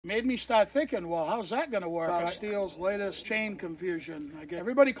Made me start thinking, well, how's that going to work? Stihl's latest chain confusion. I guess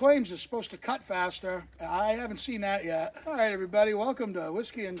everybody claims it's supposed to cut faster. I haven't seen that yet. All right, everybody, welcome to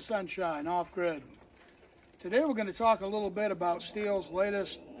Whiskey and Sunshine Off-Grid. Today we're going to talk a little bit about Stihl's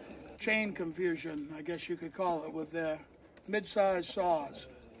latest chain confusion, I guess you could call it, with their mid-size saws.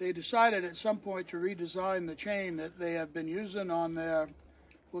 They decided at some point to redesign the chain that they have been using on their,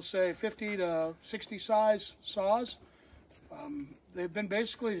 we'll say, 50 to 60 size saws. They've been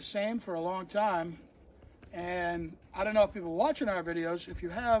basically the same for a long time, and I don't know if people watching our videos, if you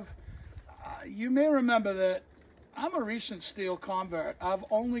have, you may remember that I'm a recent Stihl convert. I've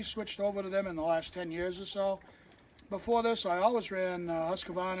only switched over to them in the last 10 years or so. Before this, I always ran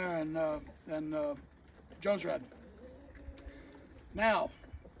Husqvarna and Jones Red. Now,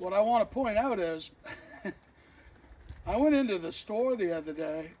 what I want to point out is, I went into the store the other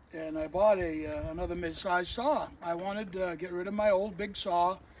day and I bought another mid-size saw. I wanted to get rid of my old big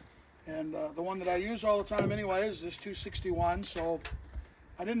saw, and the one that I use all the time anyway is this 261, so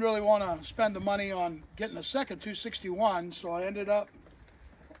I didn't really want to spend the money on getting a second 261, so I ended up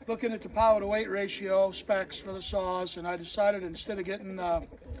looking at the power to weight ratio specs for the saws, and I decided instead of getting the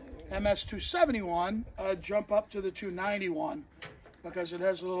MS 271, I'd jump up to the 291 because it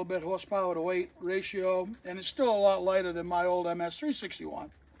has a little bit horsepower to weight ratio, and it's still a lot lighter than my old MS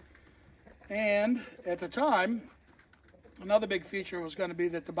 361. And at the time, another big feature was going to be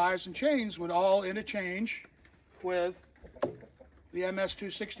that the bars and chains would all interchange with the MS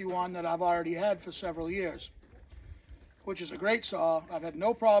 261 that I've already had for several years, which is a great saw. I've had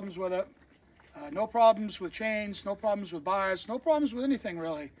no problems with it, no problems with chains, no problems with bars, no problems with anything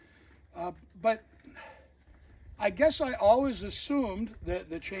really. But I guess I always assumed that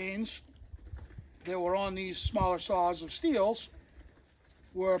the chains that were on these smaller saws of Stihl's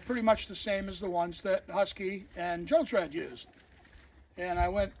were pretty much the same as the ones that Husky and Jones Red used. And I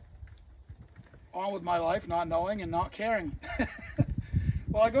went on with my life not knowing and not caring.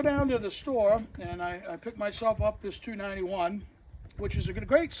 Well, I go down to the store and I pick myself up this 291, which is a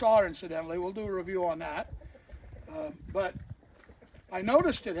great saw, incidentally. We'll do a review on that. But I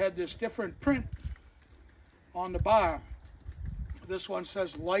noticed it had this different print on the bar. This one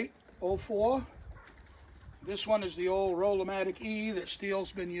says Light 04. This one is the old Rollomatic E that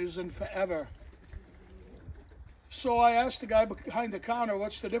Stihl's been using forever. So I asked the guy behind the counter,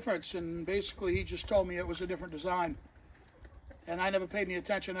 what's the difference? And basically he just told me it was a different design. And I never paid any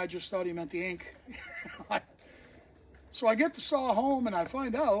attention. I just thought he meant the ink. So I get the saw home and I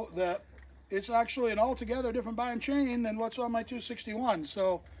find out that it's actually an altogether different bar and chain than what's on my 261.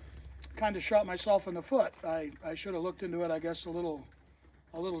 So kind of shot myself in the foot. I should have looked into it, I guess, a little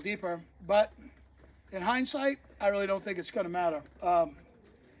deeper. But in hindsight, I really don't think it's going to matter.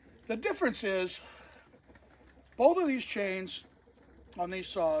 The difference is, both of these chains on these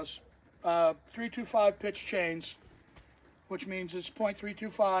saws, 325 pitch chains, which means it's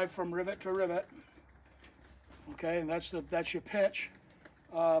 0.325 from rivet to rivet. Okay, and that's your pitch.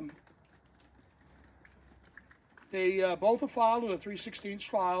 They both are filed with a 3/16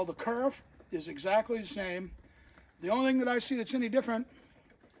 file. The curve is exactly the same. The only thing that I see that's any different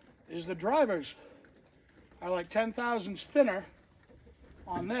is the drivers are like 10 thousandths thinner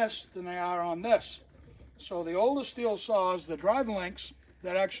on this than they are on this. So the older Stihl saws, the drive links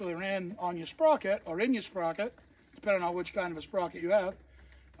that actually ran on your sprocket or in your sprocket, depending on which kind of a sprocket you have,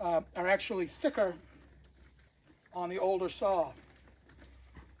 are actually thicker on the older saw.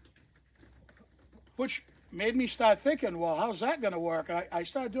 Which made me start thinking, well, how's that going to work? I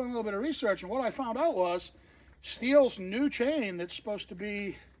started doing a little bit of research, and what I found out was Stihl's new chain that's supposed to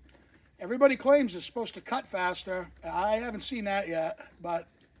be, everybody claims it's supposed to cut faster. I haven't seen that yet, but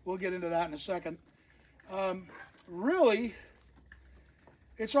we'll get into that in a second. Really,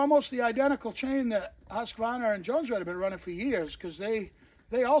 it's almost the identical chain that Husqvarna and Jones Red have been running for years, because they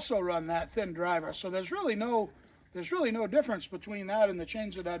also run that thin driver. So there's really no difference between that and the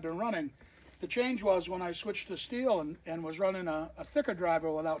chains that I've been running. The change was when I switched to Stihl and was running a thicker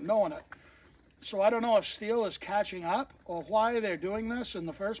driver without knowing it. So I don't know if Stihl is catching up or why they're doing this in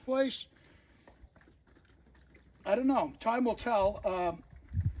the first place. I don't know. Time will tell.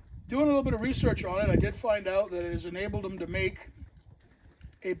 Doing a little bit of research on it, I did find out that it has enabled them to make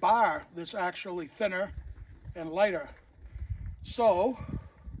a bar that's actually thinner and lighter. So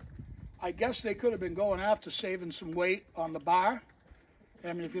I guess they could have been going after saving some weight on the bar.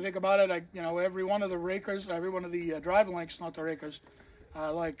 I mean, if you think about it, every one of the rakers, every one of the drive links, not the rakers,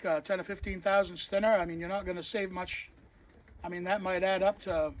 like 10 or 15 thousandths thinner. I mean, you're not going to save much. I mean, that might add up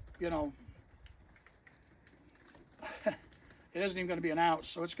to, it isn't even going to be an ounce,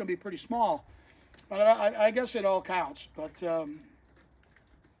 so it's going to be pretty small. But I guess it all counts. But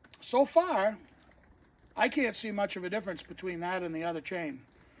so far, I can't see much of a difference between that and the other chain.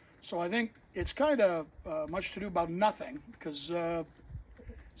 So I think it's kind of much to do about nothing, because as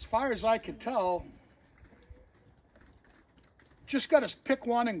far as I can tell, just got to pick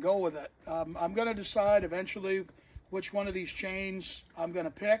one and go with it. I'm going to decide eventually which one of these chains I'm going to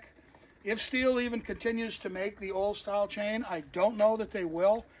pick. If Stihl even continues to make the old style chain, I don't know that they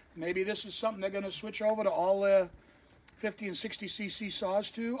will. Maybe this is something they're going to switch over to all their 50 and 60 cc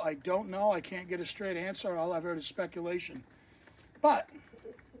saws too. I don't know. I can't get a straight answer. All I've heard is speculation. But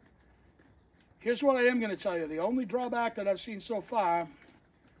here's what I am going to tell you. The only drawback that I've seen so far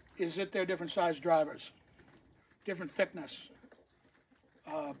is that they're different size drivers, different thickness.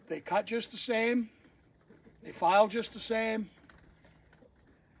 They cut just the same. They file just the same.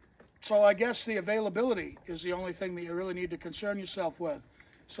 So I guess the availability is the only thing that you really need to concern yourself with.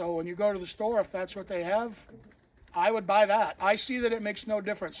 So when you go to the store, if that's what they have, I would buy that. I see that it makes no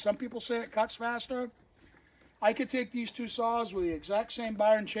difference. Some people say it cuts faster. I could take these two saws with the exact same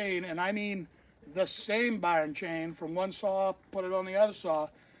bar and chain, and I mean the same bar and chain from one saw, put it on the other saw,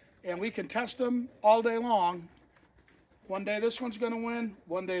 and we can test them all day long. One day this one's going to win,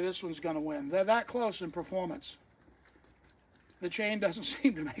 one day this one's going to win. They're that close in performance. The chain doesn't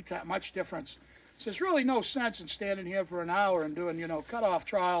seem to make that much difference. So there's really no sense in standing here for an hour and doing, cutoff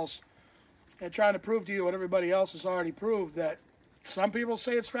trials and trying to prove to you what everybody else has already proved, that some people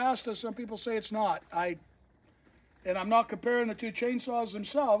say it's faster, some people say it's not. And I'm not comparing the two chainsaws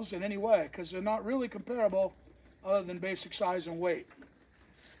themselves in any way, because they're not really comparable other than basic size and weight.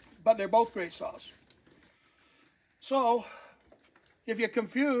 But they're both great saws. So, if you're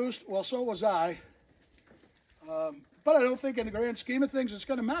confused, well, so was I. But I don't think in the grand scheme of things it's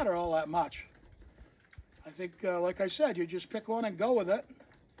going to matter all that much. I think, like I said, you just pick one and go with it.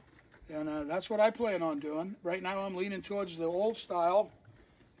 And that's what I plan on doing. Right now I'm leaning towards the old style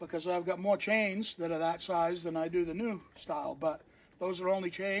because I've got more chains that are that size than I do the new style. But those are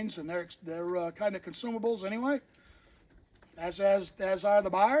only chains, and they're kind of consumables anyway, as are the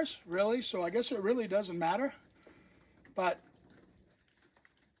bars, really. So I guess it really doesn't matter. But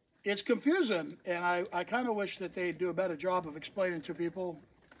it's confusing, and I kind of wish that they'd do a better job of explaining to people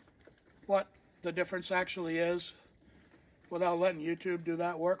what the difference actually is without letting YouTube do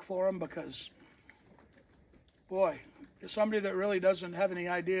that work for them, because, boy, somebody that really doesn't have any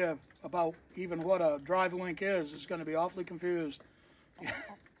idea about even what a drive link is going to be awfully confused.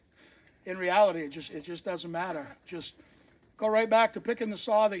 In reality, it just doesn't matter. Just go right back to picking the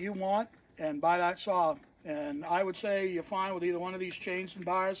saw that you want and buy that saw. And I would say you're fine with either one of these chains and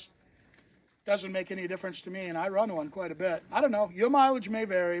bars. Doesn't make any difference to me, and I run one quite a bit. I don't know, your mileage may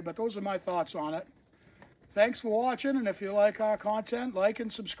vary, but those are my thoughts on it. Thanks for watching, and if you like our content, like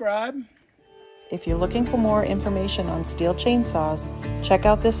and subscribe. If you're looking for more information on Stihl chainsaws, check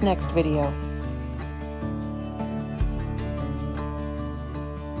out this next video.